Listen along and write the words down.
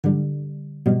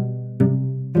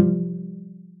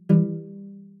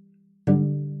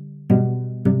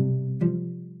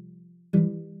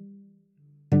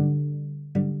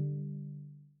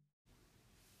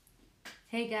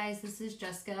Hey guys, this is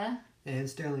Jessica. And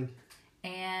Sterling.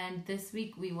 And this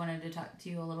week we wanted to talk to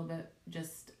you a little bit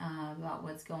just about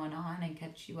what's going on and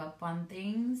catch you up on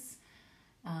things.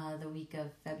 The week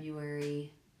of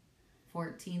February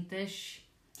 14th-ish.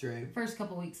 That's right. First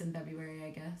couple weeks in February,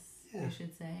 I guess, I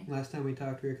should say. Last time we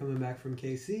talked, we were coming back from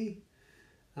KC.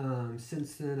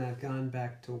 Since then, I've gone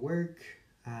back to work.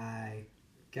 I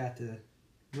got to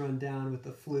run down with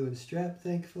the flu and strep,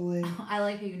 thankfully. I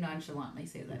like how you nonchalantly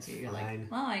say that too. You're fine.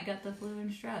 like, well, I got the flu and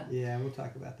strep. Yeah, we'll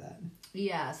talk about that.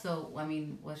 Yeah, so,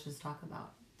 let's just talk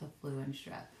about the flu and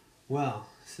strep. Well,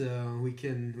 so we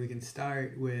can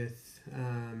start with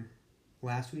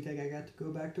last week I got to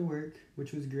go back to work,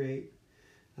 which was great.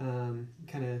 Kind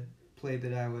of played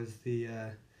that I was the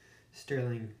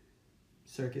Sterling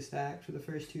circus act for the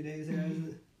first 2 days that I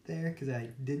was there because I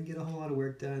didn't get a whole lot of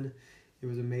work done. It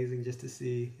was amazing just to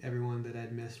see everyone that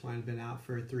I'd missed when I'd been out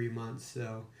for 3 months.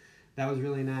 So that was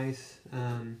really nice.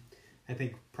 I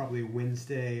think probably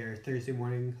Wednesday or Thursday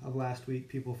morning of last week,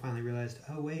 people finally realized,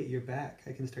 oh, wait, you're back.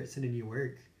 I can start sending you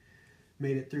work.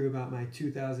 Made it through about my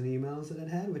 2,000 emails that I'd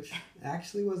had, which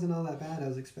actually wasn't all that bad. I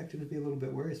was expecting it to be a little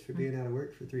bit worse for being out of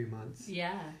work for 3 months.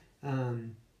 Yeah.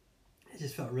 It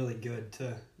just felt really good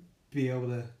to be able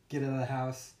to get out of the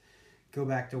house, go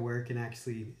back to work, and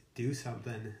actually do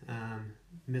something.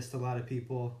 Missed a lot of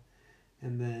people,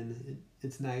 and then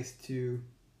it's nice to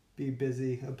be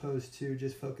busy opposed to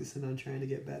just focusing on trying to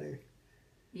get better.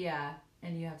 Yeah,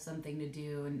 and you have something to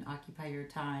do and occupy your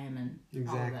time and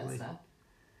all of that stuff.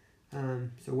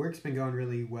 So work's been going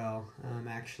really well.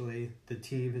 Actually, the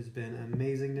team has been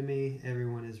amazing to me.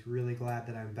 Everyone is really glad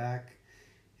that I'm back.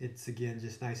 It's, again,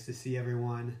 just nice to see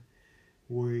everyone.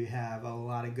 We have a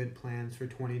lot of good plans for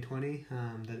 2020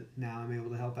 that now I'm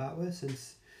able to help out with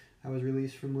since I was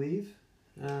released from leave.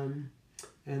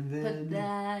 But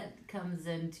that comes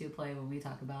into play when we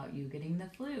talk about you getting the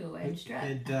flu and strep.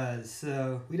 It does.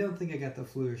 So we don't think I got the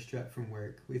flu or strep from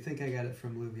work. We think I got it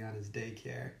from Luviana's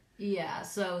daycare. Yeah,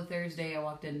 so Thursday I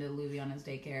walked into Luviana's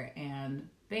daycare and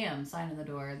bam, sign on the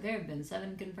door. There have been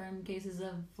 7 confirmed cases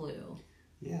of flu.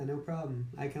 Yeah, no problem.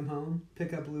 I come home,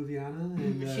 pick up Luviana,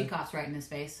 and she coughs right in his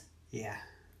face. Yeah.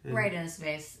 Right in his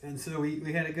face. And so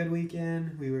we had a good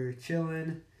weekend. We were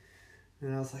chilling.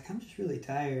 And I was like, I'm just really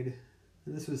tired.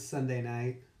 And this was Sunday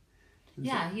night. And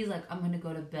yeah, he's like, I'm going to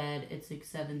go to bed. It's like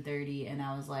 7:30. And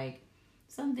I was like,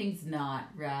 something's not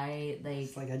right.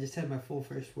 It's like I just had my full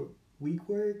first week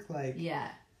work. Like, yeah.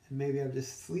 Maybe I'm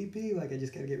just sleepy. Like, I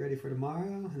just got to get ready for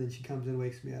tomorrow. And then she comes and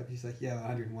wakes me up. She's like, yeah,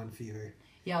 101 fever.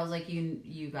 Yeah, I was like,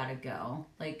 you got to go.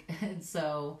 Like, and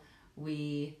so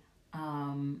we,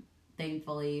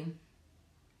 thankfully,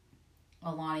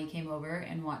 Alani came over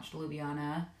and watched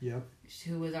Luviana. Yep.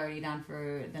 Who was already down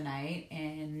for the night,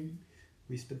 and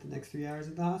we spent the next 3 hours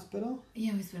at the hospital.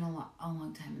 Yeah, we spent a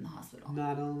long time in the hospital.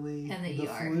 Not only and the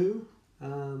flu,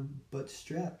 but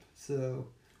strep. So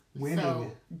whammy.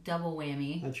 So double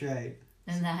whammy. That's right.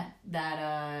 And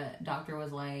that doctor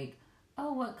was like,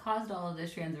 oh, what caused all of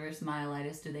this transverse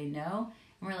myelitis? Do they know?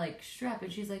 And we're like, strep.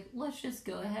 And she's like, let's just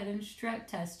go ahead and strep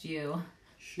test you.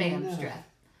 Sure Bam, enough. strep.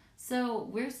 So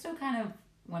we're still kind of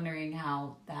wondering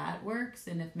how that works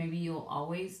and if maybe you'll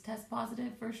always test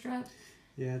positive for strep.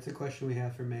 Yeah, it's a question we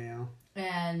have for Mayo.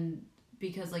 And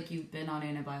because like you've been on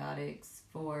antibiotics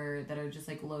that are just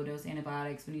like low dose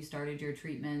antibiotics when you started your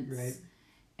treatments. Right.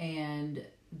 And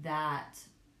that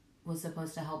was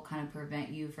supposed to help kind of prevent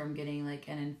you from getting like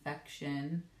an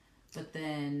infection. But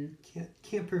then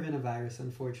can't prevent a virus,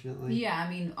 unfortunately. Yeah, I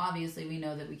mean, obviously we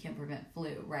know that we can't prevent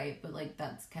flu, right? But like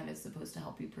that's kind of supposed to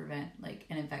help you prevent like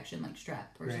an infection like strep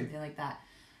or right. something like that.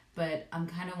 But I'm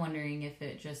kind of wondering if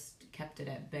it just kept it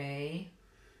at bay.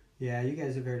 Yeah, you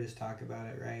guys have heard us talk about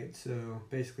it, right? So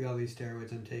basically all these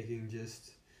steroids I'm taking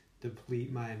just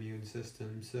deplete my immune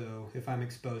system. So if I'm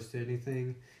exposed to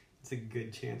anything, it's a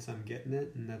good chance I'm getting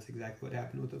it. And that's exactly what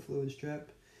happened with the flu and strep.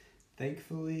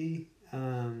 Thankfully...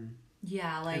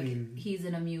 yeah, like he's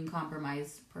an immune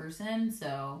compromised person,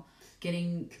 so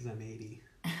getting... Because I'm 80.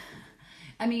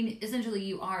 I mean, essentially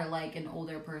you are like an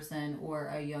older person or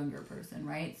a younger person,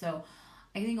 right? So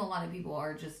I think a lot of people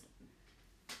are just...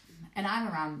 And I'm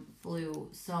around flu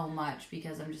so much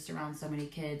because I'm just around so many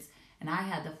kids. And I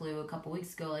had the flu a couple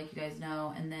weeks ago, like you guys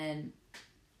know. And then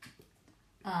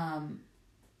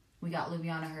we got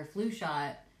Luviana her flu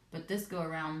shot. But this go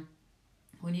around...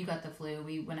 When you got the flu,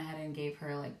 we went ahead and gave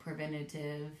her like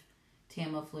preventative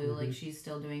Tamiflu. Mm-hmm. Like she's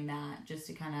still doing that just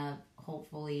to kind of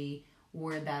hopefully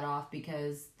ward that off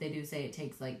because they do say it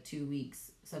takes like 2 weeks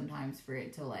sometimes for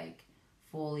it to like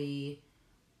fully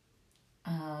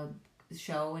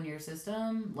show in your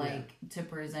system, like to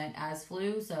present as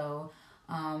flu. So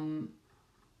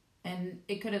And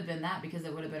it could have been that because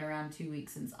it would have been around 2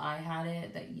 weeks since I had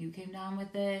it that you came down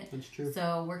with it. That's true.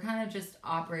 So we're kind of just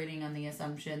operating on the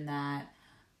assumption that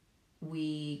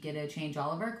we get to change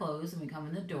all of our clothes when we come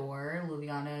in the door.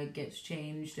 Luviana gets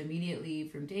changed immediately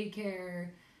from daycare.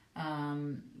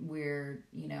 We're,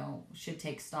 should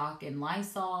take stock in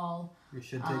Lysol. We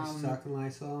should take stock in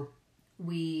Lysol.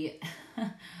 We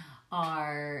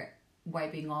are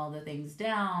wiping all the things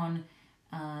down.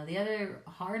 The other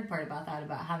hard part about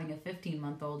having a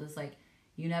 15-month-old is like,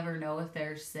 you never know if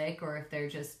they're sick or if they're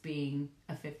just being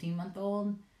a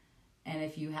 15-month-old. And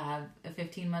if you have a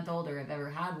 15-month-old or have ever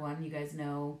had one, you guys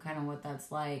know kind of what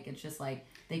that's like. It's just like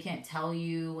they can't tell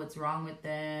you what's wrong with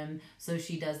them. So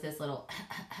she does this little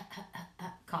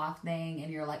cough thing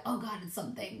and you're like, oh God, it's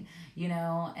something,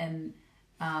 And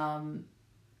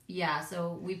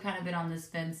so we've kind of been on this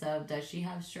fence of, does she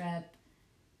have strep?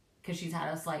 Because she's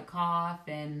had a slight cough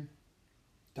and...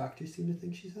 Doctors seem to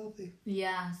think she's healthy.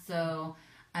 Yeah, so,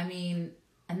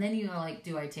 and then you're like,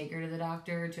 do I take her to the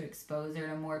doctor to expose her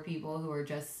to more people who are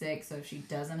just sick? So if she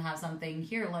doesn't have something,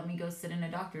 here, let me go sit in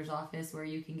a doctor's office where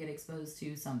you can get exposed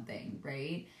to something,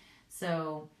 right?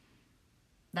 So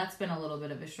that's been a little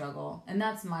bit of a struggle. And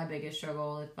that's my biggest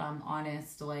struggle, if I'm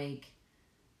honest. Like,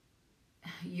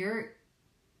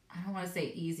 I don't want to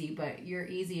say easy, but you're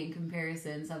easy in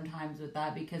comparison sometimes with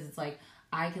that because it's like,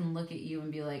 I can look at you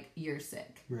and be like, you're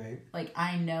sick. Right. Like,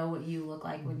 I know what you look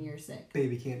like when you're sick.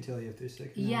 Baby can't tell you if they're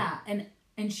sick. No. Yeah,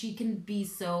 and she can be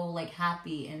so, like,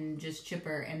 happy and just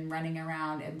chipper and running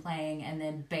around and playing, and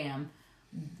then, bam.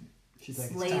 She's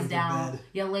like, lays down.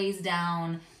 Yeah, lays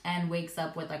down and wakes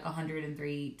up with, like,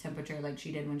 103 temperature like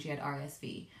she did when she had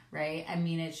RSV, right?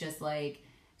 It's just, like,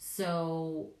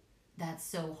 so... That's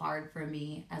so hard for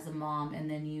me as a mom, and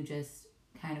then you just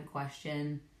kind of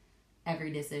question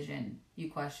every decision.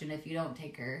 You question if you don't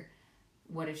take her,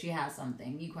 what if she has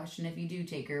something? You question if you do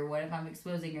take her, what if I'm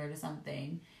exposing her to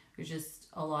something? There's just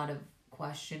a lot of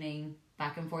questioning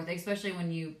back and forth, especially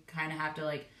when you kind of have to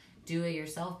like do it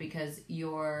yourself because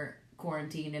you're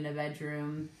quarantined in a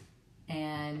bedroom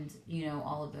and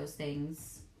all of those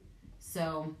things.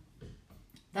 So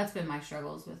that's been my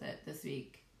struggles with it this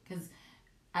week because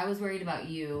I was worried about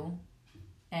you,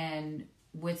 and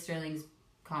with Sterling's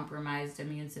compromised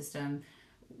immune system,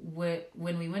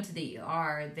 when we went to the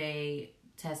ER, they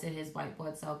tested his white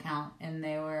blood cell count, and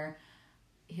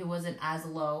he wasn't as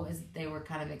low as they were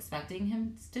kind of expecting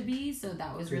him to be, so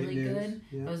that was Great really news. good.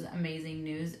 Yeah. It was amazing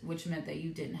news, which meant that you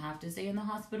didn't have to stay in the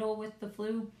hospital with the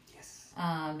flu. Yes.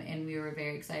 And we were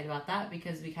very excited about that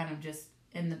because we kind of just,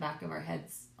 in the back of our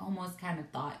heads, almost kind of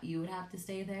thought you would have to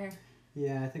stay there.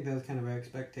 Yeah, I think that was kind of our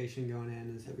expectation going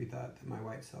in, is that we thought that my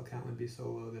white cell count would be so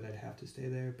low that I'd have to stay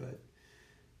there, but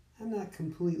I'm not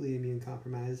completely immune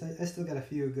compromised. I still got a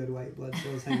few good white blood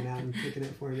cells hanging out and kicking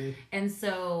it for me. And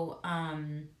so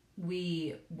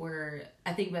we were,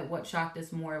 I think that what shocked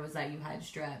us more was that you had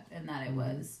strep and that it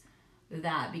was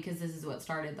that, because this is what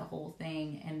started the whole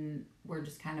thing, and we're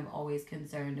just kind of always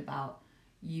concerned about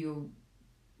your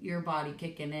body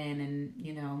kicking in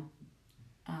and,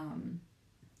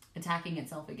 attacking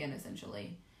itself again,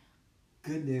 essentially.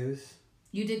 Good news.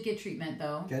 You did get treatment,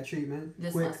 though. Got treatment.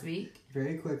 This last week.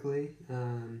 Very quickly.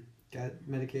 Got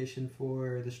medication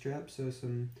for the strep, so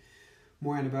some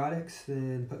more antibiotics,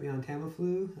 then put me on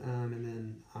Tamiflu, and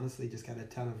then honestly just got a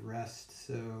ton of rest.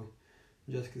 So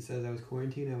Jessica says I was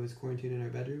quarantined. I was quarantined in our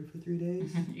bedroom for 3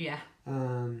 days. Yeah.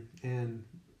 And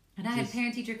I had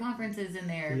parent-teacher conferences in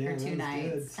there for 2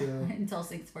 nights good, so until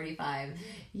 6:45.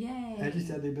 Yay! I just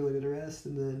had the ability to rest,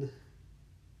 and then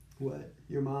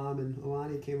your mom and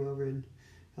Alani came over and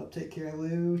helped take care of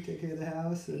Lou, take care of the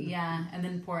house. And yeah, and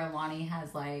then poor Alani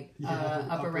has like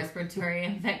upper respiratory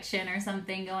infection or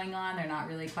something going on. They're not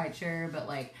really quite sure, but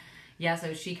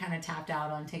so she kind of tapped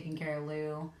out on taking care of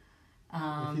Lou.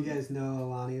 If you guys know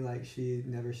Alani, she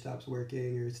never stops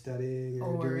working or studying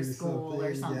or doing school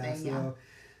or something. Yeah, so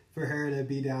for her to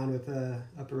be down with a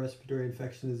upper respiratory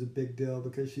infection is a big deal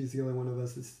because she's the only one of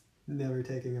us that's never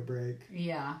taking a break.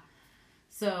 Yeah.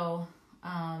 So,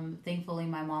 thankfully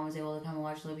my mom was able to come and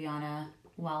watch Liviana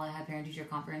while I had parent-teacher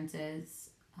conferences.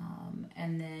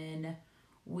 And then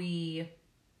we,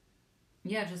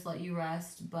 just let you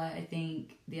rest. But I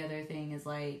think the other thing is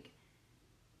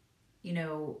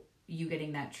you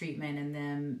getting that treatment and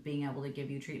them being able to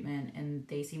give you treatment, and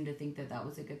they seem to think that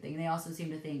was a good thing. They also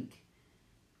seem to think,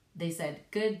 they said,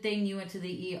 good thing you went to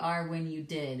the ER when you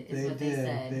did, they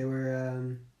said. They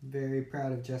were very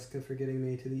proud of Jessica for getting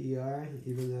me to the ER,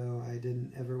 even though I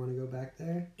didn't ever want to go back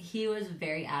there. He was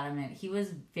very adamant. He was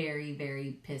very,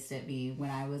 very pissed at me when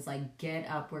I was like, get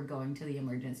up, we're going to the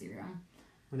emergency room.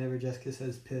 whenever Jessica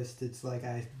says pissed, it's like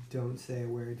I don't say a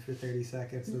word for 30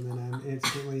 seconds and then I'm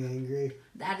instantly angry.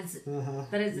 That is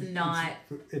not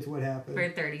it's what happened. For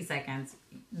 30 seconds.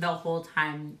 The whole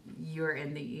time you were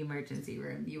in the emergency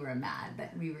room, you were mad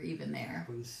that we were even there.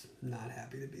 I was not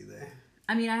happy to be there.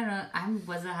 I mean, I don't know. I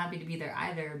wasn't happy to be there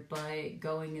either, but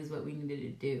going is what we needed to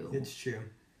do. It's true.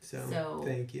 So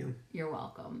thank you. You're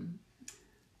welcome.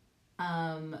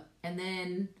 And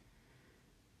then,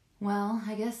 well,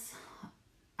 I guess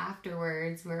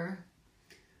afterwards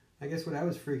I guess what I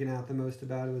was freaking out the most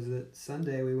about was that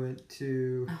Sunday we went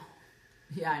to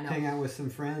I know. hang out with some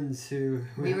friends who...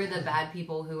 We were the bad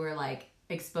people who were, like,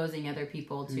 exposing other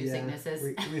people to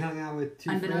sicknesses. We hung out with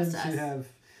two friends who have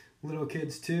little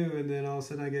kids too, and then all of a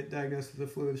sudden I get diagnosed with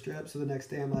the flu and strep, so the next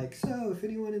day I'm like, so if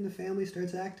anyone in the family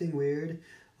starts acting weird,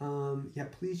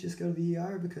 please just go to the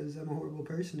ER because I'm a horrible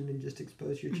person and just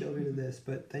expose your children to this.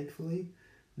 But thankfully,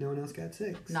 no one else got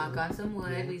sick. Knock on some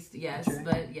wood, at least, yes. Right.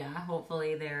 But yeah,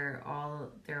 hopefully they're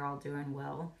all doing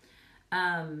well.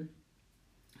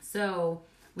 So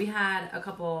we had a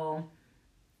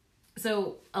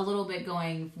little bit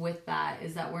going with that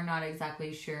is that we're not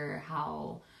exactly sure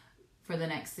how, for the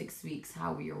next 6 weeks,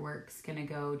 how your work's gonna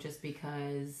go, just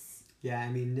because... Yeah, I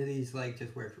mean, Nitty's like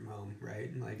just work from home,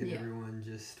 right? Everyone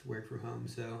just work from home.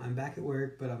 So I'm back at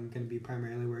work, but I'm going to be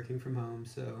primarily working from home.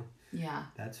 So yeah,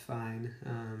 that's fine.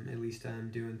 At least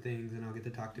I'm doing things and I'll get to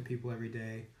talk to people every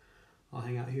day. I'll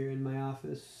hang out here in my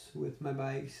office with my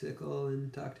bicycle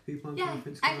and talk to people on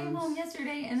conference calls. I came home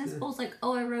yesterday and this fool's like,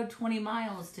 I rode 20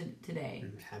 miles today.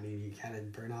 I mean, you kind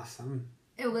of burn off some.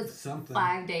 It was something.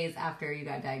 5 days after you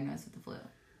got diagnosed with the flu.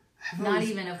 Not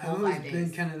even a full 5 days. I've always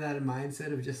been kind of that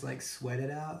mindset of just like sweat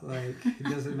it out. Like it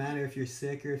doesn't matter if you're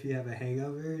sick or if you have a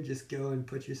hangover, just go and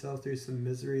put yourself through some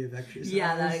misery of exercise.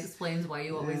 Yeah, that explains why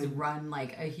you always run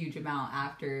like a huge amount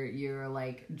after you're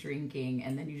like drinking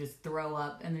and then you just throw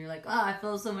up and you're like, I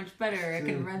feel so much better. I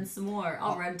can run some more.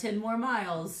 I'll run 10 more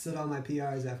miles. Set all my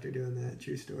PRs after doing that.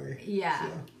 True story. Yeah.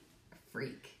 So.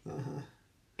 Freak.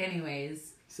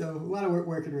 Anyways. So a lot of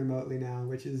working remotely now,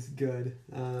 which is good.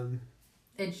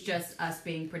 It's just us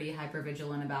being pretty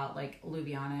hypervigilant about like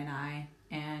Luviana and I,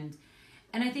 and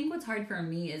I think what's hard for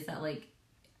me is that like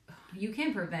you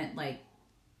can't prevent like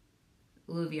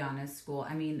Luviana's school.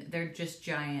 I mean, they're just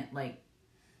giant like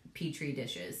petri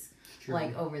dishes. True.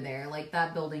 Like over there, like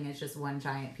that building is just one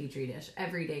giant petri dish.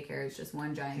 Every daycare is just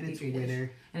one giant petri dish.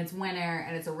 And it's winter,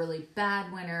 and it's a really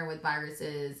bad winter with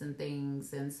viruses and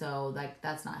things, and so like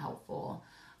that's not helpful.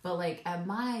 But like at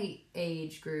my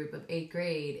age group of 8th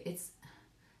grade, it's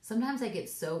sometimes I get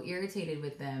so irritated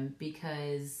with them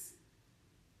because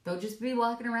they'll just be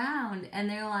walking around and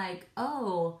they're like,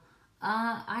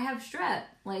 I have strep.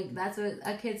 Like, that's what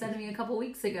a kid said to me a couple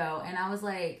weeks ago. And I was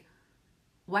like,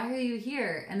 why are you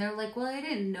here? And they're like, well, I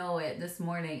didn't know it this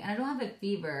morning. And I don't have a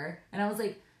fever. And I was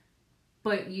like,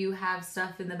 but you have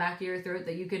stuff in the back of your throat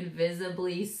that you can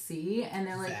visibly see? And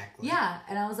they're like, yeah.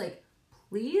 And I was like,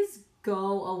 please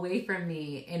go away from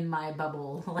me in my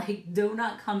bubble. Like, do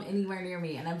not come anywhere near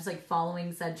me. And I'm just like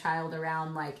following said child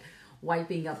around, like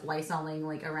wiping up, Lysoling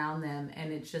like around them.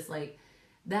 And it's just like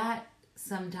that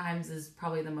sometimes is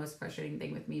probably the most frustrating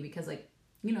thing with me because like,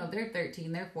 you know, they're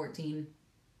 13, they're 14.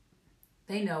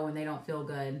 They know when they don't feel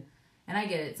good. And I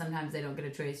get it. Sometimes they don't get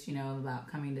a choice, you know, about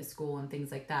coming to school and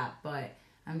things like that. But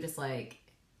I'm just like,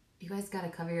 you guys got to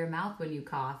cover your mouth when you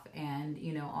cough and,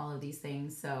 you know, all of these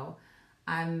things. So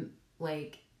I'm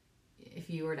like, if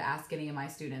you were to ask any of my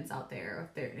students out there,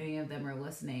 if any of them are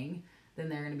listening, then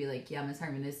they're going to be like, yeah, Miss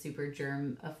Hartman is super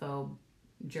germaphobe,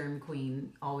 germ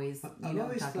queen, always, I've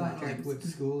always thought, like, what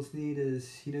schools need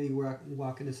is, you know, you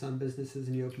walk into some businesses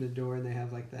and you open the door and they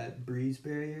have, like, that breeze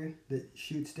barrier that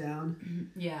shoots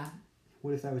down. Yeah.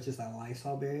 What if that was just a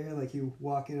Lysol barrier? Like, you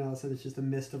walk in and all of a sudden it's just a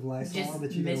mist of Lysol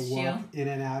that you gotta walk in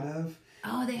and out of.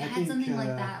 Oh, they had something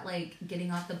like that, like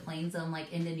getting off the planes on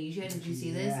like Indonesia. Did you see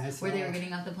this? Where they were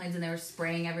getting off the planes and they were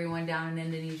spraying everyone down in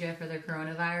Indonesia for their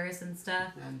coronavirus and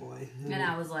stuff. Oh boy! And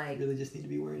I was like, really just need to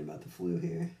be worrying about the flu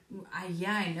here.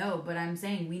 I know, but I'm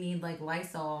saying we need like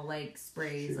Lysol like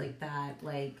sprays like that.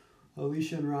 Like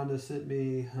Alicia and Rhonda sent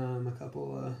me a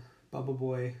couple Bubble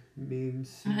Boy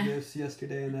memes gifts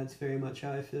yesterday, and that's very much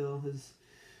how I feel. Is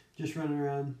just running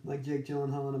around like Jake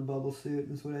Gyllenhaal in a bubble suit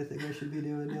is what I think I should be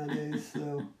doing nowadays.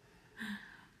 So,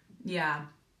 yeah.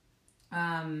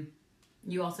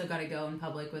 You also got to go in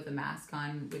public with a mask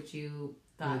on, which you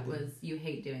thought you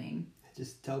hate doing. I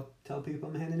just tell people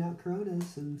I'm handing out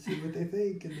Coronas and see what they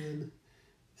think, and then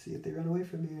see if they run away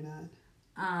from me or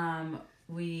not.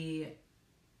 We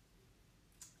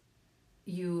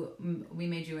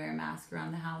made you wear a mask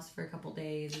around the house for a couple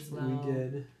days as well. We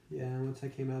did. Yeah, once I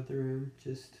came out the room,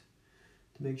 just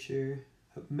to make sure.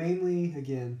 Mainly,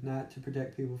 again, not to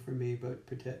protect people from me, but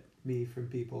protect me from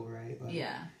people, right? Like,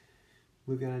 Yeah.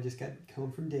 Luviana just got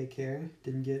home from daycare,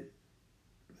 didn't get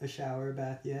a shower or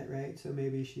bath yet, right? So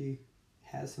maybe she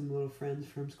has some little friends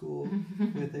from school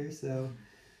with her. So,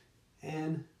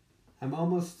 and I'm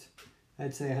almost,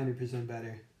 I'd say 100%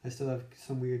 better. I still have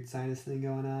some weird sinus thing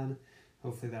going on.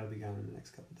 Hopefully that'll be gone in the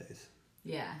next couple of days.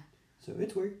 Yeah. So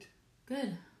it's worked.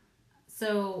 Good.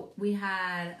 So we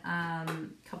had a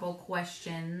couple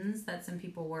questions that some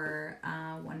people were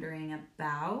wondering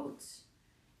about,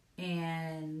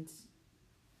 and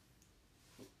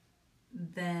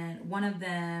then one of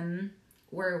them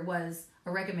was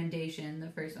a recommendation. The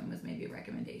first one was maybe a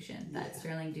recommendation that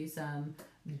Sterling do some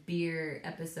beer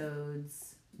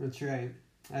episodes. That's right.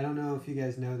 I don't know if you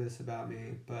guys know this about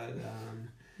me, but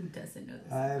who doesn't know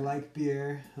this? I like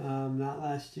beer. Not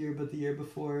last year, but the year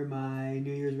before. My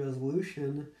New Year's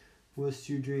resolution was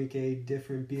to drink a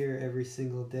different beer every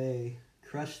single day.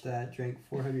 Crushed that. Drank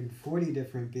 440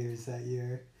 different beers that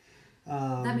year.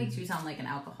 That makes you sound like an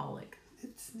alcoholic.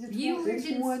 It's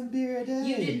one beer a day.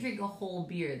 You didn't drink a whole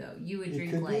beer though. You would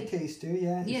drink be a taster,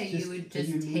 yeah. Yeah, you would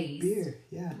just taste beer,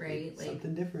 yeah. Right, like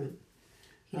something different.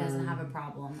 He doesn't have a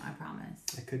problem, I promise.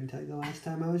 I couldn't tell you the last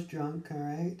time I was drunk. All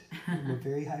right, I'm a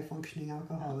very high functioning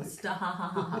alcoholic.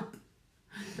 Stop.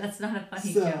 That's not a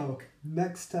funny so, joke.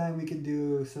 Next time we can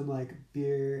do some like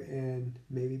beer and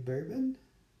maybe bourbon.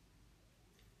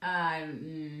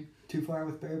 Too far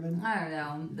with bourbon? I don't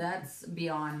know. That's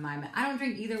beyond my... I don't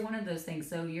drink either one of those things,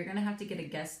 so you're going to have to get a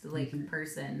guest,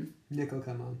 person. Nick will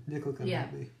come on. Nick will come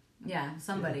help me. Yeah,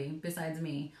 somebody besides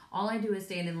me. All I do is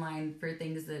stand in line for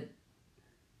things that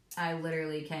I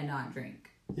literally cannot drink.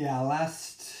 Yeah,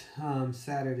 last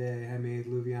Saturday, I made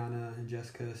Luviana and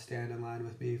Jessica stand in line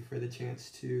with me for the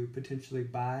chance to potentially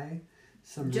buy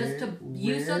some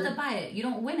you still have to buy it. You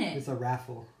don't win it. It's a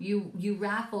raffle. You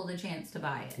raffle the chance to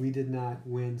buy it. We did not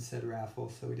win said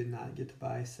raffle, so we did not get to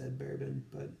buy said bourbon.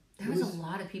 But there was a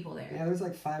lot of people there. Yeah, there was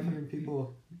like 500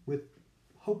 people with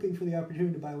hoping for the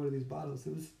opportunity to buy one of these bottles.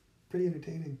 It was pretty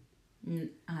entertaining.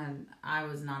 I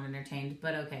was not entertained,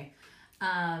 but okay.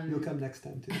 You'll come next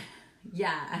time too.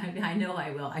 Yeah, I know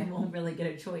I will. I won't really get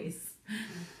a choice.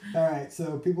 All right,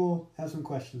 so people have some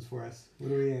questions for us.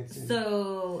 What are we answering?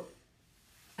 So,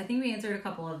 I think we answered a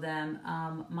couple of them.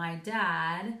 My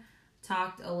dad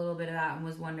talked a little bit about and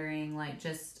was wondering,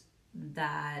 just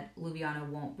that Luviana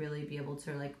won't really be able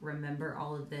to, remember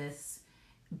all of this,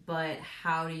 but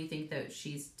how do you think that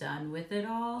she's done with it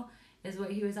all, is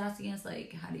what he was asking us.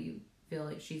 How do you feel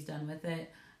like she's done with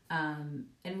it?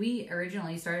 And we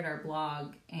originally started our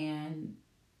blog and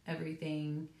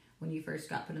everything when you first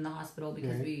got put in the hospital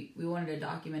because we wanted to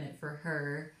document it for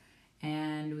her,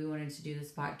 and we wanted to do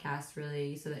this podcast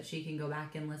really so that she can go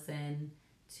back and listen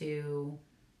to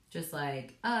just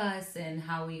us and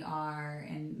how we are,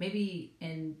 and maybe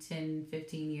in 10,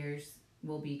 15 years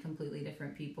we'll be completely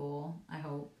different people, I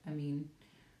hope. I mean,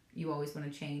 you always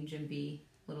want to change and be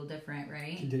a little different,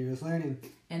 right? Continuous learning.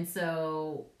 And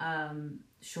so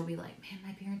she'll be like, man,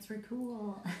 my parents were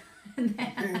cool. My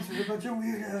parents were a bunch of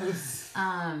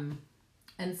weirdos.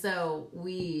 And so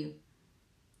we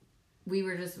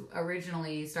were just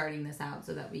originally starting this out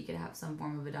so that we could have some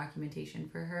form of a documentation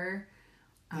for her.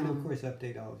 And of course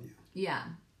update all of you. Yeah.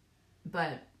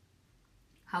 But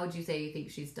how would you say you think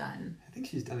she's done? I think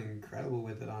she's done incredible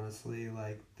with it, honestly.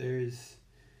 There's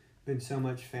been so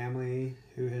much family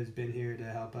who has been here to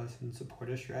help us and support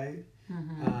us, right?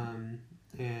 Mm-hmm.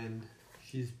 And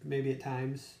she's maybe at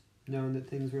times known that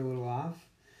things were a little off,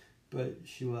 but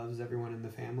she loves everyone in the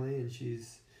family, and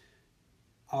she's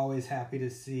always happy to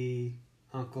see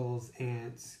uncles,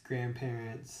 aunts,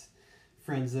 grandparents,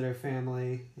 friends that are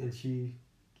family, and she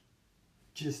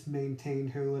just maintained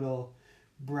her little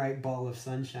bright ball of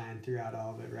sunshine throughout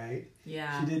all of it, right?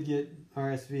 Yeah. She did get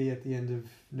RSV at the end of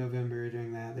November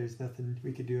during that. There's nothing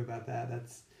we could do about that.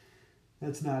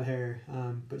 That's not her.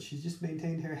 But she's just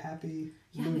maintained her happy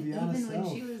Luviana even self.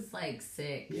 when she was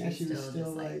sick, she was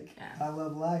still I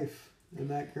love life. And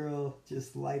that girl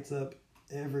just lights up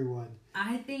everyone.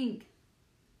 I think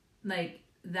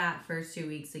that first 2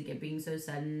 weeks, it being so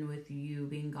sudden with you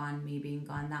being gone, me being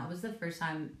gone, that was the first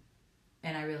time,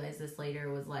 and I realized this later,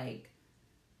 was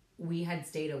we had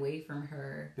stayed away from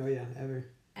her. Oh yeah,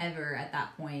 ever at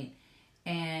that point.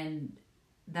 And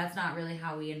that's not really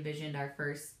how we envisioned our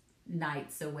first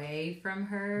nights away from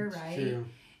her, it's right? True.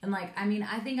 And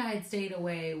I think I had stayed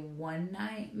away one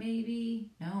night, maybe.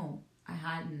 No, I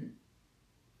hadn't.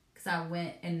 Because I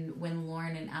went, and when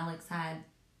Lauren and Alex had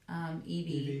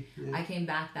Evie. Yeah. I came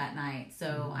back that night.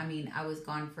 So, I mean, I was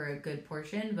gone for a good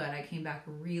portion, but I came back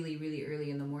really, really early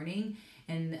in the morning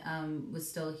and was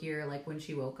still here like when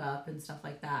she woke up and stuff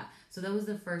like that. So that was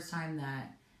the first time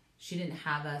that she didn't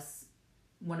have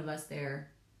one of us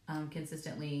there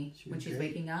consistently when she's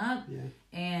waking up. Yeah.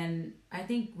 And I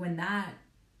think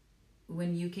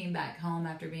when you came back home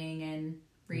after being in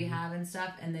rehab and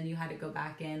stuff, and then you had to go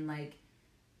back in like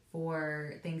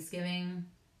for Thanksgiving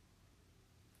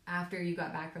after you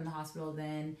got back from the hospital,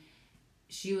 then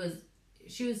she was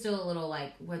still a little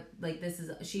like, what, like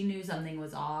she knew something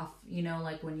was off, you know,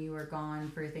 like when you were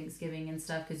gone for Thanksgiving and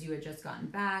stuff, because you had just gotten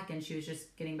back and she was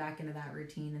just getting back into that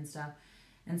routine and stuff.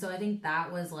 And so I think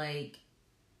that was like,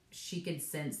 she could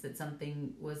sense that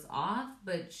something was off,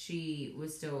 but she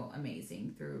was still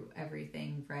amazing through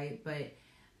everything, right? But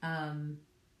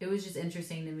it was just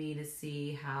interesting to me to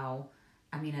see how,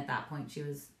 I mean, at that point she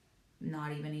was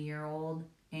not even a year old,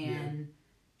 and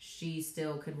she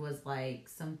still was like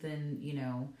something, you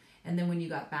know. And then when you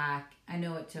got back, I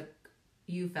know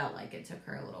you felt like it took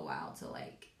her a little while to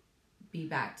like be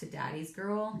back to daddy's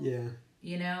girl. Yeah.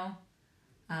 You know?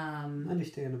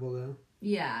 Understandable though.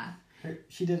 Yeah.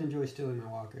 She did enjoy stealing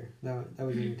my walker. That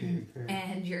was entertaining for her.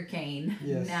 And your cane.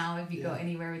 Yes. Now if you go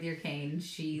anywhere with your cane,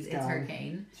 it's her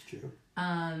cane. It's true.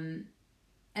 And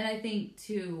I think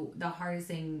too, the hardest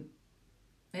thing,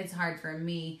 it's hard for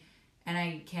me, and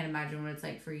I can't imagine what it's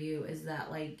like for you, is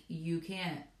that like you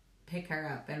can't pick her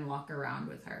up and walk around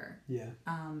with her. Yeah.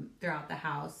 Throughout the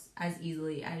house as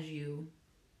easily as you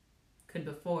could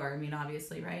before. I mean,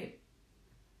 obviously, right?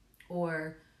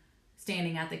 Or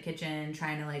standing at the kitchen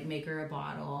trying to like make her a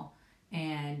bottle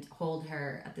and hold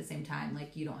her at the same time.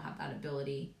 Like you don't have that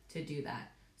ability to do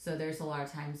that. So there's a lot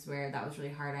of times where that was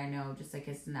really hard. I know, just like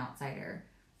as an outsider,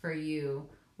 for you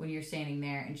when you're standing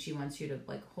there and she wants you to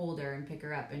like hold her and pick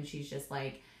her up, and she's just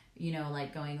like, you know,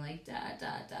 like going like da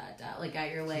da da da, like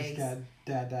at your legs. Da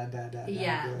da da da da.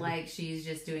 Yeah, good. Like she's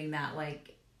just doing that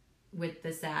like with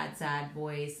the sad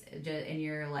voice, and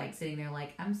you're like sitting there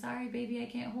like, I'm sorry, baby, I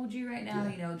can't hold you right now.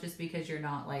 You know, just because you're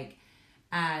not like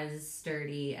as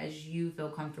sturdy as you feel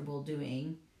comfortable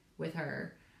doing with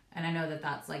her. And I know that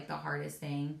that's like the hardest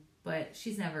thing, but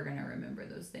she's never going to remember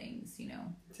those things, you know?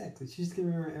 Exactly. She's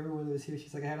going to remember everyone that was here.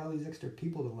 She's like, I had all these extra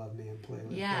people to love me and play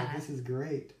with. Yeah. Like, this is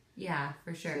great. Yeah,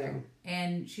 for sure. So.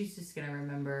 And she's just going to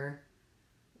remember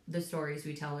the stories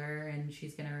we tell her, and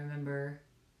she's going to remember.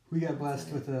 We got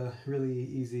blessed with a really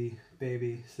easy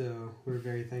baby, so we're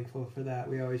very thankful for that.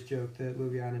 We always joke that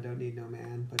Luviana don't need no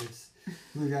man, but it's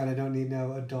Luviana don't need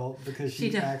no adult, because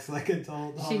she acts like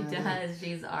adult already. She does.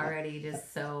 She's already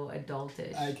just so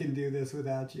adultish. I can do this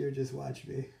without you. Just watch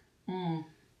me.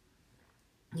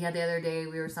 Yeah, the other day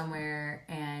we were somewhere,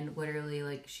 and literally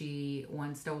like she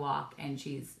wants to walk, and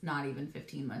she's not even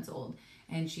 15 months old.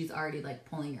 And she's already like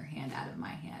pulling her hand out of my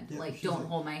hand. Yep, like, don't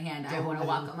hold my hand. I want to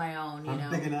walk on my own, you know. I'm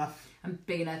big enough. I'm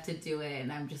big enough to do it.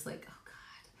 And I'm just like, oh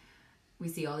God. We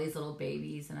see all these little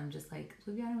babies, and I'm just like,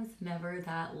 Luviana was never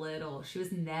that little. She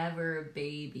was never a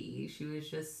baby. She was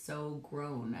just so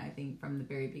grown, I think, from the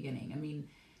very beginning. I mean,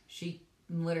 she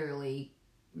literally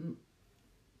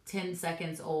 10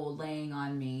 seconds old, laying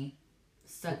on me,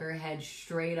 stuck her head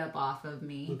straight up off of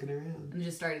me. Looking around. And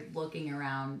just started looking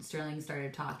around. Sterling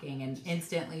started talking and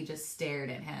instantly just stared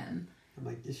at him. I'm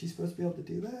like, is she supposed to be able to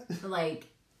do that? Like,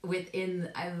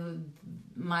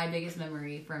 my biggest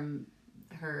memory from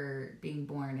her being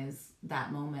born is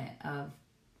that moment of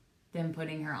them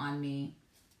putting her on me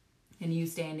and you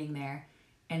standing there,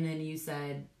 and then you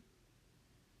said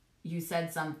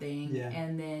something,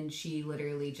 and then she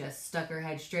literally just stuck her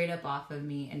head straight up off of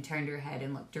me and turned her head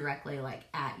and looked directly like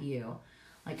at you.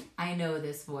 Like, I know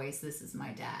this voice. This is my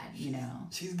dad, you know.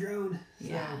 She's grown.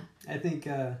 Yeah. So I think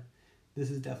this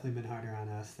has definitely been harder on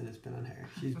us than it's been on her.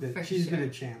 She's been a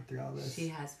champ through all this. She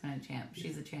has been a champ.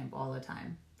 She's a champ all the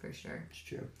time, for sure. It's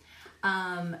true.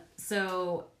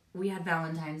 So we had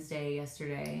Valentine's Day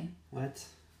yesterday. What?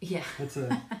 Yeah. Is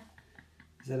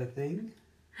that a thing?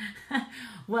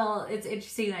 Well, it's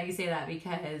interesting that you say that,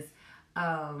 because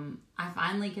I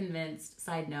finally convinced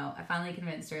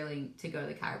Sterling to go to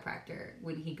the chiropractor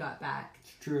when he got back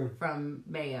from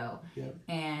Mayo. Yep.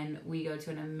 And we go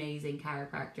to an amazing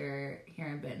chiropractor here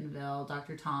in Bentonville,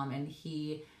 Dr. Tom, and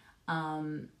he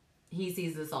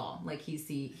sees us all. Like,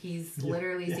 he's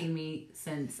literally seen me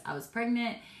since I was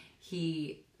pregnant.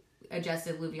 He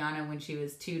adjusted Luviana when she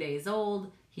was 2 days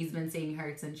old. He's been seeing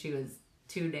her since she was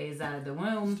 2 days out of the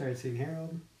womb. Started seeing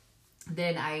Harold.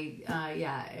 Then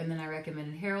and then I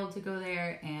recommended Harold to go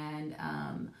there,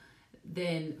 and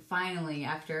then finally,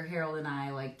 after Harold and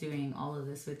I like doing all of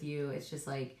this with you, it's just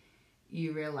like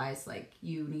you realize like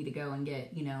you need to go and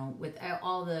get, you know, with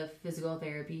all the physical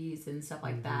therapies and stuff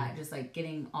like that, just like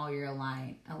getting all your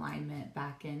alignment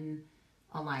back in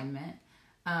alignment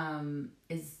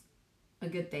is a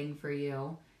good thing for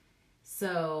you.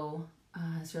 So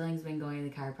Sterling's been going to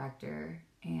the chiropractor,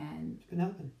 and It's been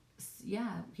helping.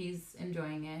 yeah, he's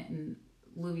enjoying it. And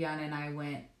Luviana and I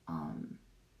went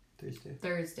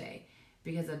Thursday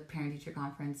because of parent teacher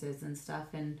conferences and stuff.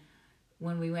 And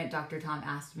when we went, Dr. Tom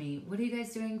asked me, what are you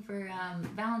guys doing for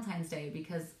Valentine's Day?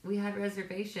 Because we had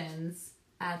reservations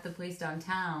at the place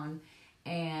downtown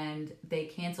and they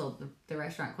canceled. The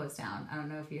restaurant closed down. I don't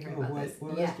know if you heard about this.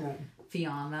 What restaurant?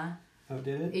 Fiamma. Oh,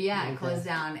 did it? Yeah, it closed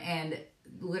down. And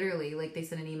literally, like, they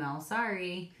sent an email,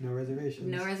 sorry. No reservations.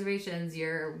 No reservations.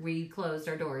 We closed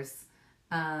our doors.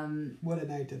 What a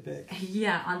night to pick.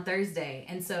 Yeah, on Thursday.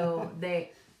 And so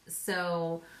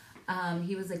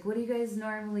he was like, what do you guys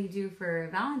normally do for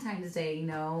Valentine's Day? You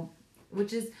know,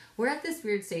 which is, we're at this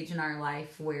weird stage in our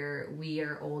life where we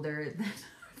are older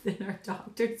than our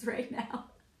doctors right now.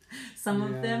 Some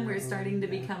of them, we're starting to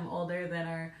become older than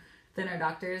our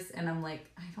doctors. And I'm like,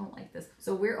 I don't like this.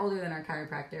 So we're older than our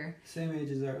chiropractor. Same age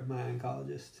as my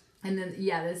oncologist. And then,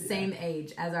 same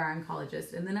age as our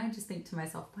oncologist. And then I just think to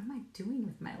myself, what am I doing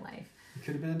with my life? You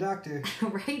could have been a doctor.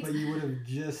 Right? But you would have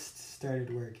just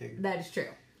started working. That is true.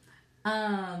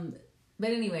 But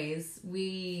anyways,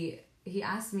 he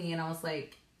asked me and I was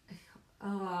like,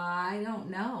 oh, I don't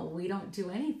know. We don't do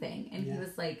anything. And he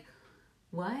was like,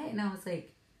 what? And I was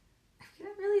like, we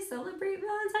don't really celebrate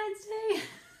Valentine's Day.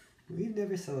 We've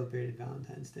never celebrated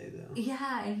Valentine's Day though.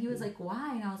 Yeah. And he was like,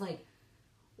 why? And I was like,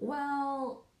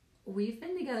 well, we've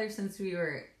been together since we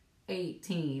were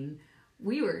 18.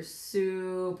 We were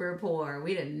super poor.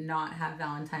 We did not have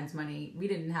Valentine's money. We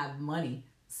didn't have money.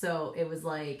 So it was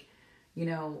like, you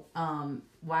know,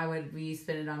 why would we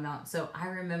spend it on Valentine's? So I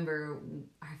remember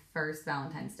our first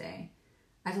Valentine's Day.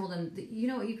 I told him, you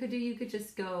know what you could do? You could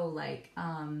just go like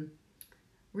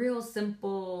real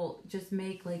simple, just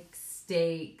make like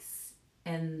steaks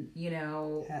and, you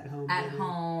know, at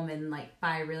home and like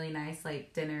buy a really nice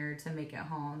like dinner to make at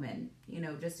home and, you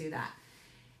know, just do that.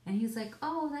 And he's like,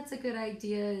 oh, that's a good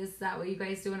idea. Is that what you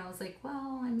guys do? And I was like,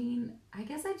 well, I mean, I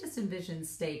guess I just envisioned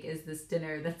steak as this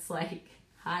dinner that's like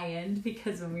high end,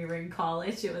 because when we were in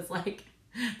college, it was like,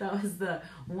 that was the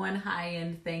one high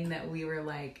end thing that we were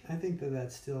like. I think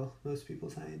that's still most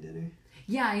people's high end dinner.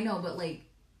 Yeah, I know, but like,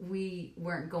 we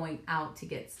weren't going out to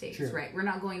get steaks, right? We're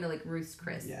not going to like Ruth's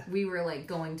Chris. Yeah. We were like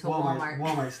going to Walmart.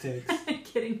 Walmart steaks.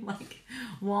 Getting like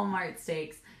Walmart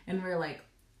steaks. And we're like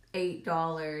 $8,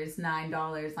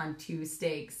 $9 on 2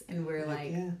 steaks. And we're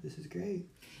like, yeah, this is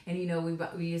great. And you know,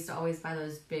 we used to always buy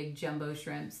those big jumbo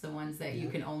shrimps, the ones that you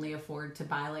can only afford to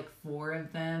buy like 4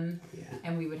 of them. Yeah.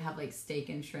 And we would have like steak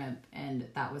and shrimp, and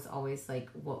that was always like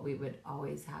what we would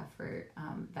always have for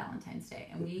Valentine's Day.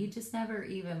 And we just never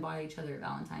even bought each other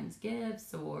Valentine's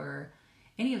gifts or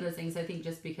any of those things. I think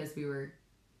just because we were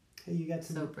you got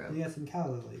some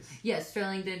calla lilies. Yes,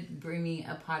 Sterling did bring me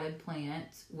a potted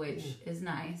plant, which is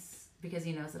nice because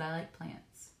he knows that I like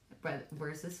plants, but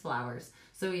versus flowers.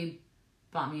 So he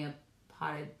bought me a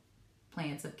potted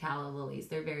plants of calla lilies.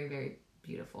 They're very, very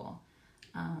beautiful.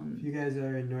 If you guys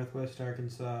are in Northwest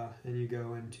Arkansas and you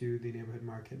go into the neighborhood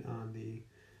market on the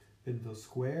Bentonville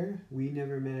Square, we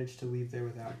never managed to leave there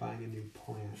without buying a new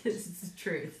plant. This is the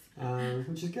truth.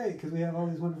 Which is great because we have all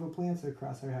these wonderful plants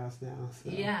across our house now. So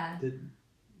yeah.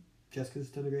 Jessica's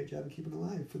done a great job of keeping it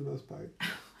alive for the most part.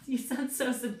 You sound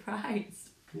so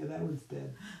surprised. Yeah, that one's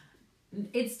dead.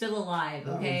 It's still alive,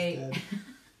 okay? That one's dead.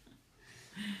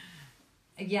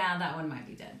 Yeah, that one might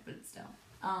be dead, but still.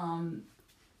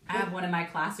 I have one in my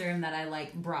classroom that I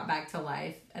like brought back to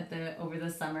life over the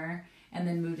summer and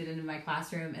then moved it into my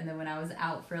classroom. And then when I was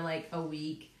out for like a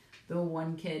week, the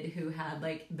one kid who had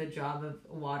like the job of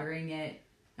watering it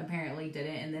apparently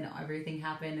didn't, and then everything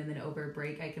happened, and then over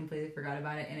break I completely forgot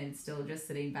about it, and it's still just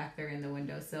sitting back there in the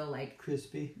windowsill, like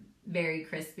crispy, very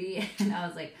crispy. And I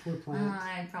was like,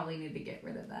 I probably need to get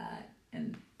rid of that.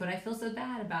 But I feel so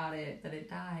bad about it that it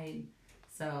died.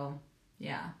 So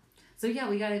yeah. So yeah,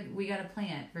 we got a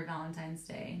plant for Valentine's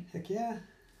Day. Heck yeah.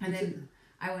 And then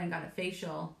I went and got a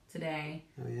facial today.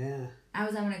 Oh yeah. I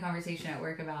was having a conversation at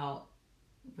work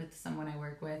with someone I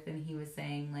work with, and he was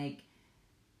saying like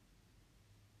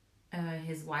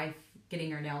his wife getting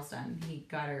her nails done. He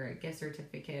got her a gift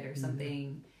certificate or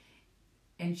something.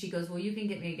 And she goes, well, you can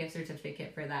get me a gift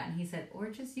certificate for that. And he said, or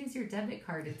just use your debit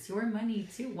card. It's your money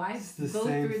too. Why go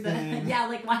through thing.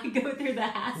 why go through the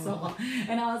hassle?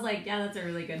 And I was like, yeah, that's a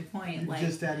really good point. Like,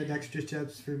 just added extra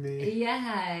steps for me.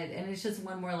 Yeah, and it's just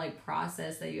one more like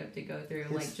process that you have to go through.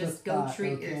 It's like, just go thought,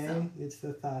 treat okay? yourself. It's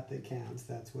the thought that counts.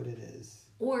 That's what it is.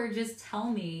 Or just tell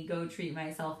me, go treat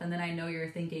myself, and then I know you're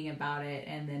thinking about it,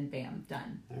 and then bam,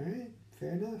 done. All right,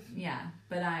 fair enough. Yeah,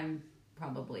 but I'm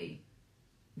probably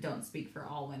don't speak for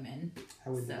all women. I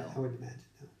would imagine.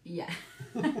 No. Yeah.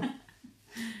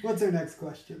 What's our next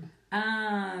question?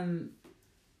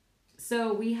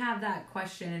 So we have that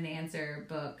question and answer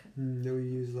book that we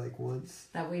used like once.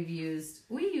 That we've used.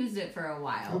 We used it for a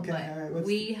while. Okay, but all right.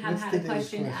 We have had a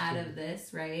question out of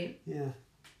this, right? Yeah.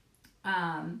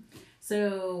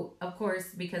 So of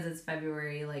course, because it's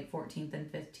February like 14th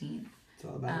and 15th. It's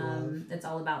all about love. It's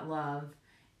all about love.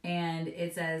 And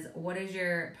it says, what is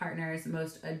your partner's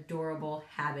most adorable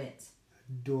habit?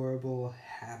 Adorable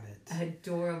habit.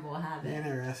 Adorable habit.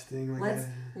 Interesting.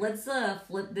 Let's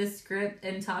flip this script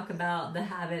and talk about the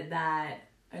habit that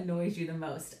annoys you the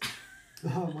most.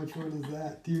 Oh, which one is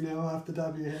that? Do you know off the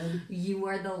top of your head? You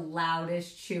are the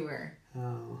loudest chewer.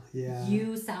 Oh, yeah.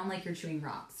 You sound like you're chewing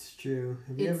rocks. It's true.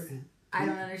 I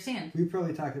don't understand. We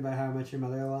probably talked about how much your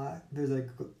mother a lot. There's a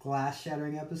glass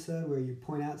shattering episode where you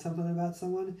point out something about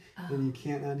someone and you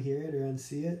can't unhear it or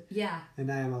unsee it. Yeah.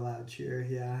 And I am a loud chewer.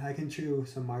 Yeah, I can chew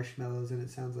some marshmallows and it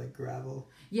sounds like gravel.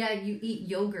 Yeah, you eat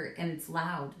yogurt and it's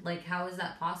loud. Like, how is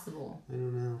that possible? I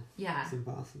don't know. Yeah. It's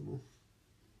impossible.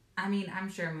 I mean, I'm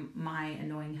sure my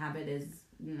annoying habit is,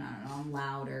 I don't know, I'm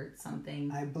loud or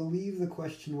something. I believe the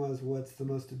question was, what's the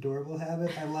most adorable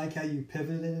habit? I like how you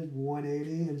pivoted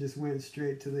 180 and just went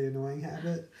straight to the annoying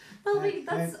habit. But like,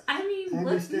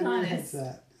 let's be honest.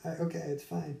 Okay, it's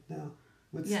fine. No.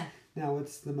 Now,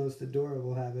 what's the most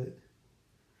adorable habit?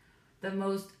 The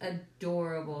most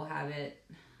adorable habit?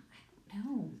 I don't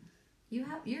know.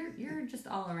 You're just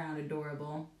all around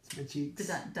adorable. It's my cheeks.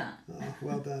 Dun. Oh,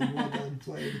 well done,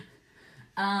 played.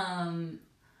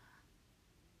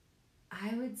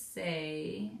 I would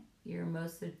say your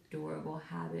most adorable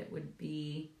habit would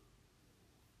be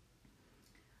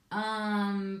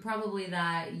probably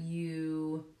that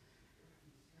you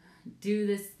do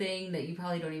this thing that you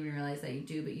probably don't even realize that you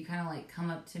do, but you kind of like come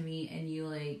up to me and you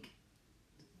like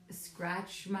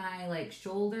scratch my like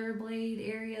shoulder blade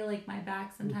area, like my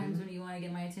back sometimes when you want to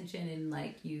get my attention, and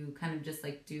like you kind of just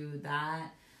like do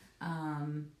that.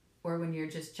 Or when you're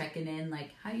just checking in,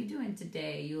 like, how you doing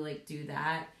today? You like do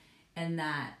that. And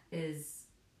that is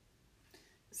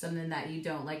something that you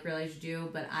don't like realize you do,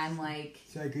 but I'm like...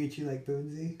 So I greet you like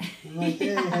Boonsy? I'm like,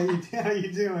 hey, how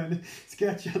you doing?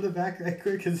 Scratch you on the back right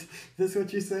quick. Is this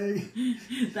what you're saying?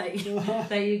 that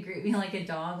you greet me like a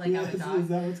dog, like I'm a dog. Is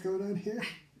that what's going on here?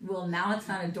 Well, now it's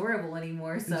not adorable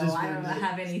anymore, so I don't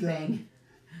have anything.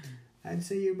 I'd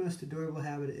say your most adorable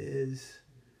habit is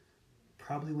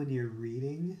probably when you're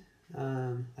reading,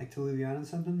 like to Luviana and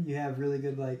something. You have really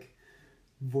good like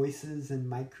voices and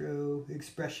micro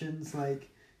expressions. Like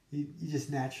you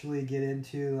just naturally get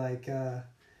into like I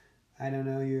don't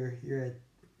know, you're a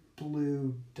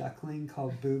blue duckling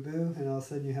called Boo Boo, and all of a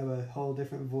sudden you have a whole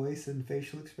different voice and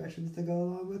facial expressions to go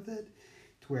along with it.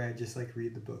 To where I just like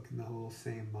read the book in the whole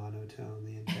same monotone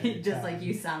the entire time. Just like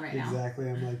you sound right now. Exactly.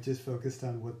 I'm like just focused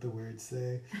on what the words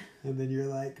say, and then you're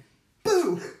like,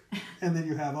 boo, and then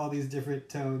you have all these different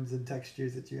tones and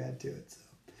textures that you add to it. So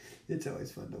it's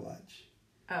always fun to watch.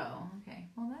 Oh, okay.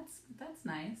 Well, that's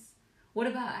nice. What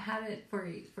about habit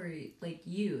for like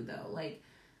you though, like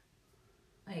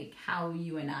how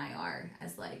you and I are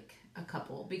as like a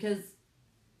couple? Because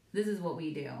this is what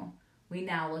we do. We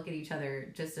now look at each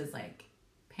other just as like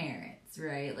parents,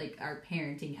 right? Like our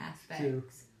parenting aspects. True.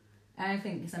 And I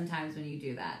think sometimes when you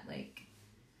do that, like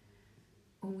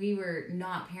we were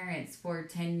not parents for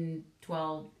 10,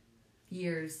 12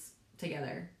 years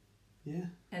together. Yeah.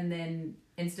 And then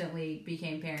instantly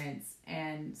became parents,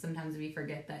 and sometimes we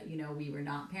forget that, you know, we were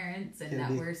not parents and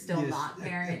that we're still not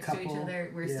parents to each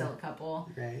other. We're still a couple.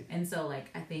 Right. And so like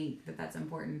I think that that's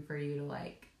important for you to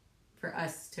like, for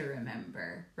us to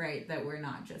remember, right? That we're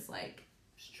not just like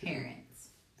parents.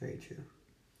 Very true.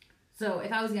 So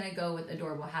if I was going to go with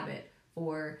adorable habit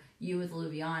for you with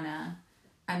Luviana,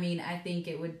 I mean, I think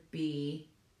it would be...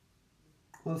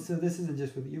 Well, so this isn't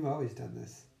just with... You've always done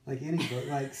this. Like any book.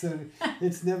 Like, so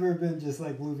it's never been just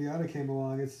like Luviana came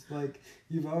along. It's like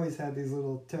you've always had these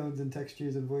little tones and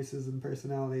textures and voices and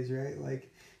personalities, right?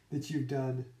 Like, that you've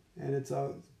done. And it's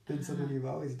all been something you've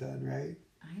always done, right?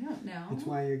 I don't know. That's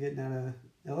why you're getting out of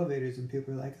elevators and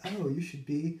people are like, oh, you should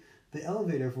be the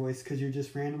elevator voice, because you're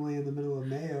just randomly in the middle of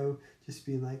Mayo just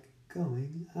being like,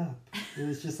 going up. And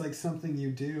it's just like something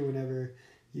you do whenever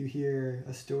you hear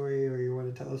a story or you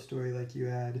want to tell a story, like you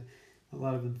add a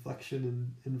lot of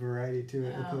inflection and variety to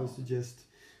it, opposed to just...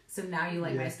 So now you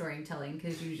like my storytelling,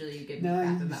 because usually you give me no,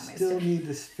 crap you about my still story. need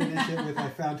to finish it with I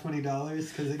found $20,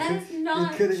 because it true.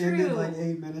 could have ended like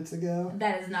 8 minutes ago.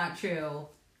 That is not true.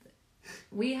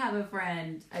 We have a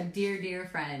friend, a dear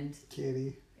friend,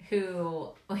 Katie,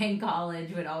 who in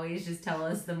college would always just tell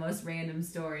us the most random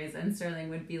stories, and Sterling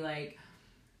would be like,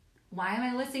 why am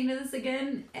I listening to this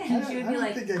again? And she would be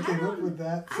like, I don't think I came up with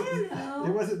that. I don't know.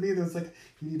 It wasn't me that was like,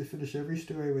 you need to finish every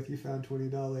story with you found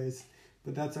 $20.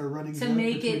 But that's our running joke to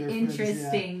make it between our interesting,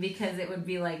 friends, because it would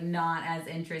be like not as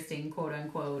interesting, quote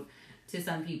unquote, to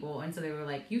some people. And so they were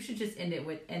like, you should just end it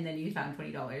with, and then you found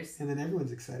 $20. And then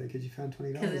everyone's excited because you found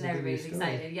 $20. Because then everybody's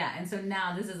excited, yeah. And so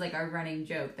now this is like our running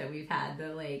joke that we've had,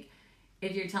 that like,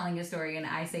 if you're telling a story and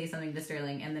I say something to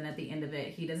Sterling, and then at the end of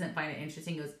it he doesn't find it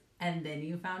interesting, he goes, and then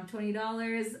you found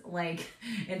 $20, like,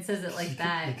 it says it like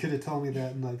that. You could have told me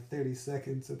that in like 30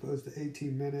 seconds opposed to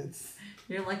 18 minutes.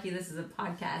 You're lucky this is a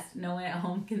podcast. No one at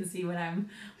home can see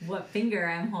what finger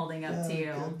I'm holding up to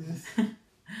you.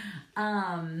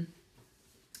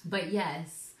 But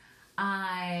yes,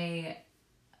 I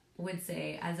would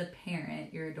say as a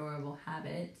parent, your adorable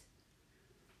habit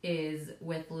is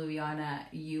with Luviana,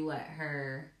 you let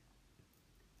her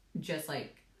just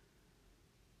like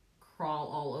crawl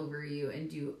all over you and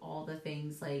do all the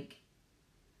things, like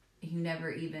you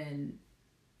never even,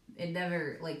 it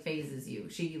never like phases you.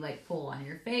 She like pull on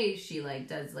your face, she like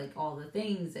does like all the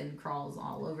things and crawls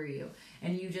all over you,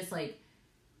 and you just like,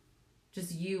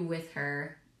 just you with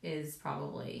her is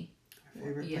probably my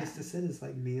favorite place to sit is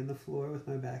like me on the floor with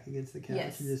my back against the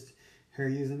couch, and just her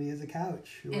using me as a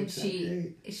couch. And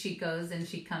she goes and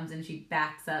she comes and she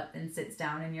backs up and sits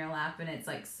down in your lap, and it's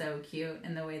like so cute,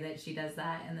 and the way that she does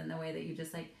that, and then the way that you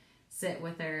just like sit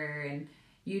with her, and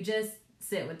you just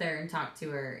sit with her and talk to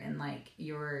her, and like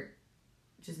your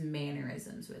just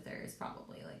mannerisms with her is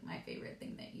probably like my favorite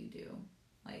thing that you do,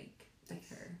 like with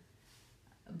her.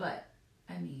 But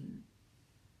I mean,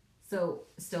 so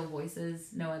still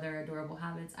voices, no other adorable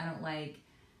habits. I don't like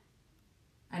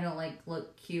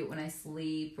look cute when I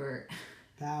sleep, or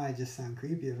now I just sound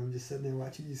creepy if I'm just sitting there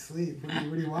watching you sleep. What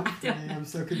do you want from me? I'm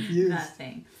so confused.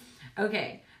 Nothing.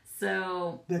 Okay,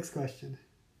 so next question.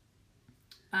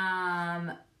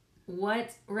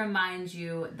 What reminds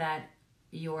you that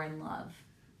you're in love?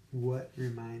 What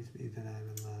reminds me that I'm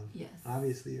in love? Yes.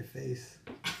 Obviously your face.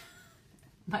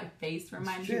 My face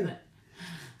reminds you that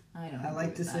I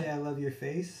like to say I love your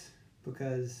face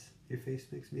because your face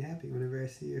makes me happy whenever I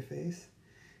see your face.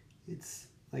 It's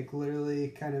like literally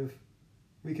kind of,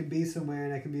 we can be somewhere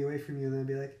and I can be away from you and then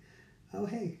be like, oh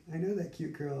hey, I know that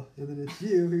cute girl. And then it's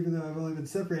you, even though I've only been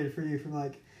separated from you for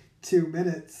like 2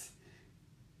 minutes.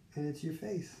 And it's your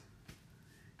face.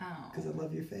 Oh. Because I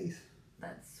love your face.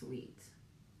 That's sweet.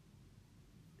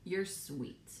 You're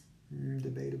sweet.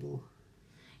 Debatable.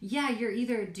 Yeah, you're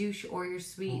either a douche or you're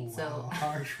sweet. Oh, so wow.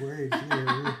 Harsh words.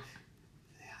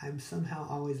 I'm somehow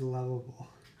always lovable.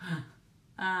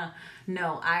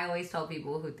 No, I always tell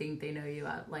people who think they know you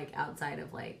outside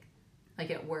of like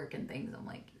at work and things, I'm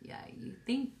like, yeah, you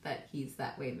think that he's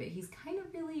that way, but he's kind of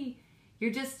really,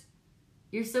 you're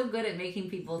so good at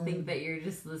making people think that you're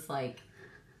just this like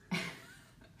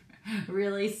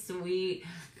really sweet,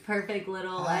 perfect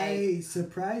little like... I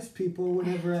surprise people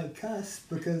whenever I cuss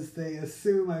because they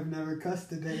assume I've never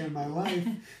cussed a day in my life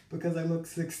because I look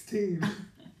 16.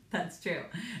 That's true.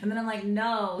 And then I'm like,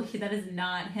 no, that is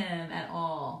not him at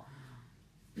all.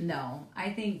 No,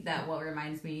 I think that what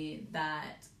reminds me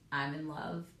that I'm in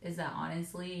love is that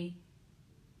honestly,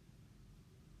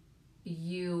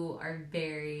 you are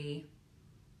very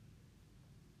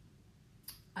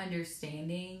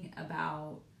understanding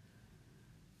about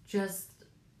you're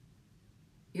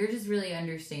just really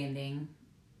understanding.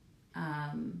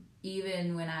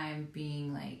 Even when I'm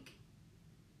being like,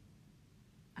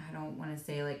 I don't want to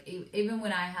say like, even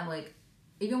when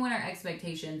our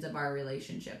expectations of our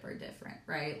relationship are different,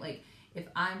 right? Like if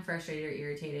I'm frustrated or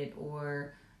irritated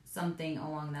or something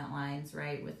along that lines,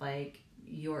 right? With like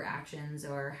your actions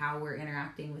or how we're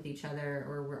interacting with each other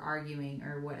or we're arguing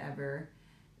or whatever,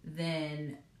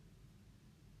 then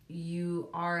you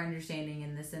are understanding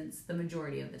in the sense the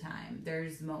majority of the time.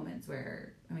 There's moments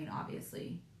where, I mean,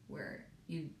 obviously where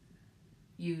you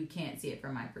can't see it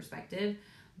from my perspective,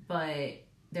 but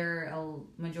there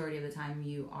a majority of the time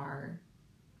you are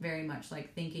very much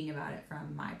like thinking about it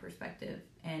from my perspective,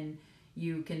 and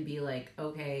you can be like,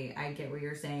 okay, I get what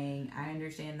you're saying, I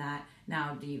understand that.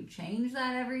 Now, do you change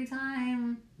that every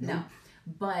time? Nope. No.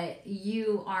 but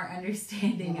you are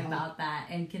understanding about that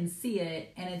and can see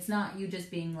it, and it's not you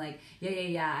just being like,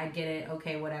 yeah, I get it,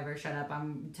 okay, whatever, shut up,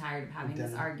 I'm tired of having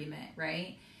this argument,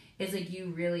 right? It's like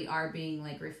you really are being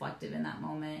like reflective in that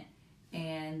moment,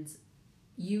 and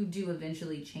you do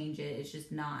eventually change it. It's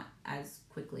just not as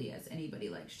quickly as anybody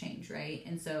likes change, right?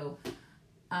 And so,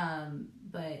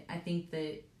 but I think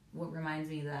that what reminds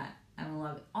me that I'm in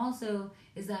love also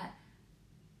is that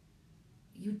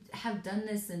you have done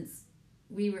this since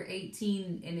we were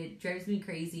 18, and it drives me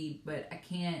crazy, but I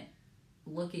can't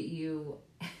look at you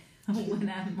when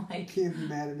I'm like... Can't be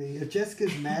mad at me. If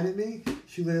Jessica's mad at me,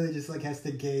 she literally just like has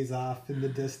to gaze off in the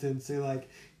distance or like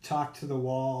talk to the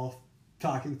wall,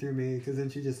 talking through me, because then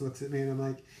she just looks at me and I'm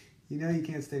like, you know you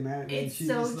can't stay mad at me. It's and she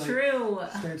so just, like, true.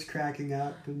 Starts cracking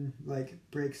up and like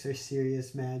breaks her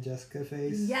serious mad Jessica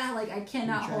face. Yeah, like I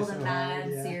cannot hold a mad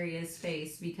hard, serious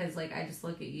face because like I just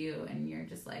look at you and you're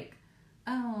just like,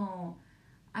 oh,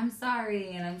 I'm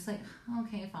sorry, and I'm just like,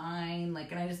 okay, fine,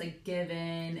 like, and I just like give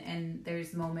in, and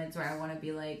there's moments where I want to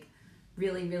be like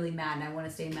really, really mad, and I want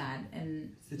to stay mad,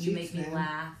 and you make me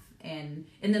laugh, and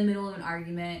in the middle of an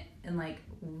argument, and like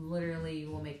literally you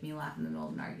will make me laugh in the middle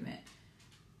of an argument,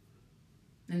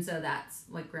 and so that's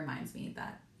like reminds me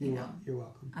that you're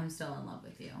welcome. I'm still in love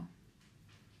with you.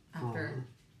 After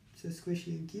so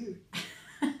squishy and cute.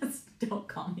 Don't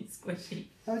call me squishy.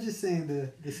 I was just saying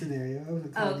the scenario. I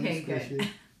wasn't calling you squishy.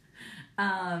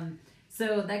 Good.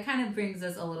 So that kind of brings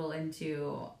us a little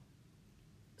into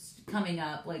coming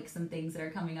up, like some things that are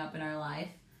coming up in our life.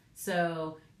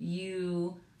 So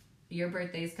your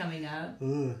birthday's coming up.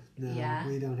 Ugh, no,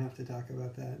 we don't have to talk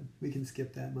about that. We can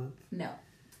skip that month. No.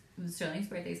 Sterling's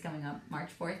birthday's coming up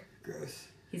March 4th. Gross.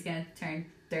 He's going to turn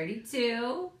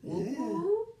 32. Yeah.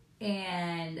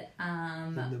 And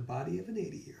in the body of an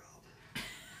 80-year-old.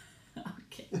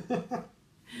 Okay.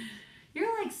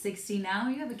 You're like 60 now.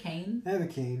 You have a cane. I have a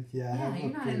cane. Yeah. Yeah,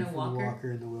 you're not in a walker. The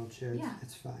walker in the wheelchair. Yeah.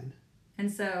 It's fine.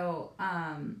 And so,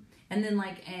 and then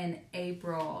like in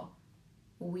April,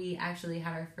 we actually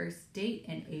had our first date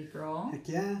in April. Heck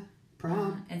yeah.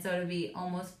 Prom. And so it'll be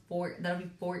that'll be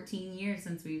 14 years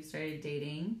since we've started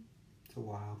dating. It's a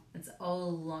while. It's a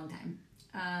long time.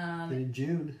 And in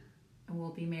June.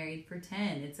 We'll be married for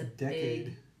 10. It's a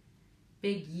decade.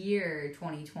 Big year,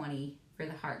 2020, for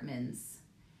the Hartmans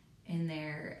in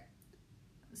their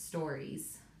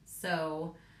stories.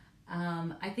 So,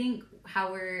 I think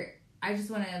I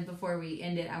just want to, before we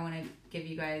end it, I want to give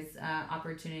you guys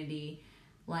opportunity,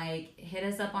 like hit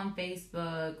us up on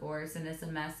Facebook or send us a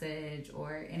message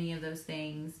or any of those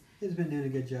things. He's been doing a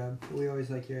good job. We always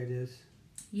like your ideas.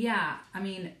 Yeah, I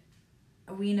mean,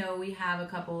 we know we have a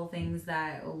couple of things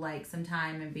that like some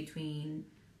time in between,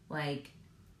 like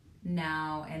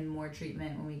now and more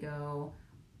treatment when we go,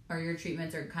 or your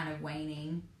treatments are kind of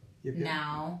waning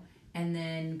now, and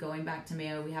then going back to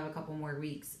Mayo, we have a couple more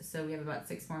weeks, so we have about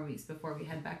 6 more weeks before we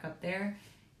head back up there,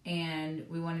 and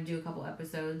we want to do a couple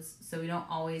episodes, so we don't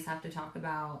always have to talk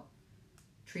about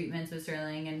treatments with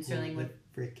Sterling, and Sterling would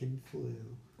freaking flu.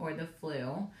 Or the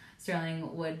flu.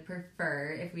 Sterling would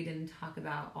prefer if we didn't talk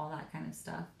about all that kind of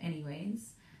stuff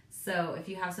anyways. So if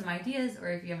you have some ideas or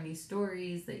if you have any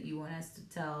stories that you want us to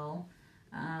tell,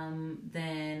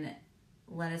 then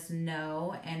let us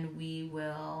know and we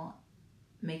will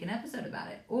make an episode about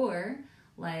it. Or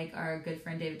like our good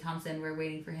friend David Thompson, we're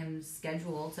waiting for his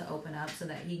schedule to open up so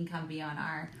that he can come be on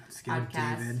our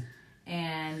podcast. David.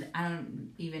 And I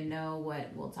don't even know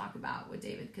what we'll talk about with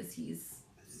David because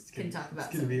can talk about.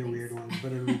 It's gonna be a weird one,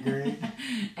 but it'll be great.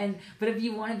 But if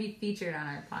you want to be featured on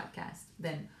our podcast,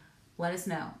 then let us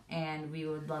know, and we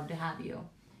would love to have you.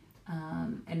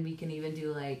 And we can even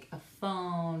do like a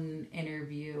phone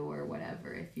interview or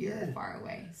whatever if you're far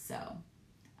away. So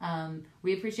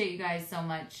we appreciate you guys so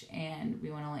much, and we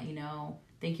want to let you know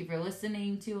thank you for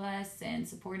listening to us and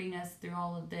supporting us through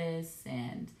all of this,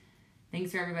 and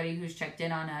thanks for everybody who's checked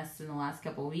in on us in the last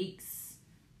couple weeks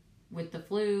with the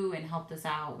flu and helped us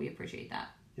out. We appreciate that.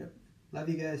 Yep. Love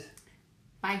you guys.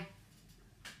 Bye.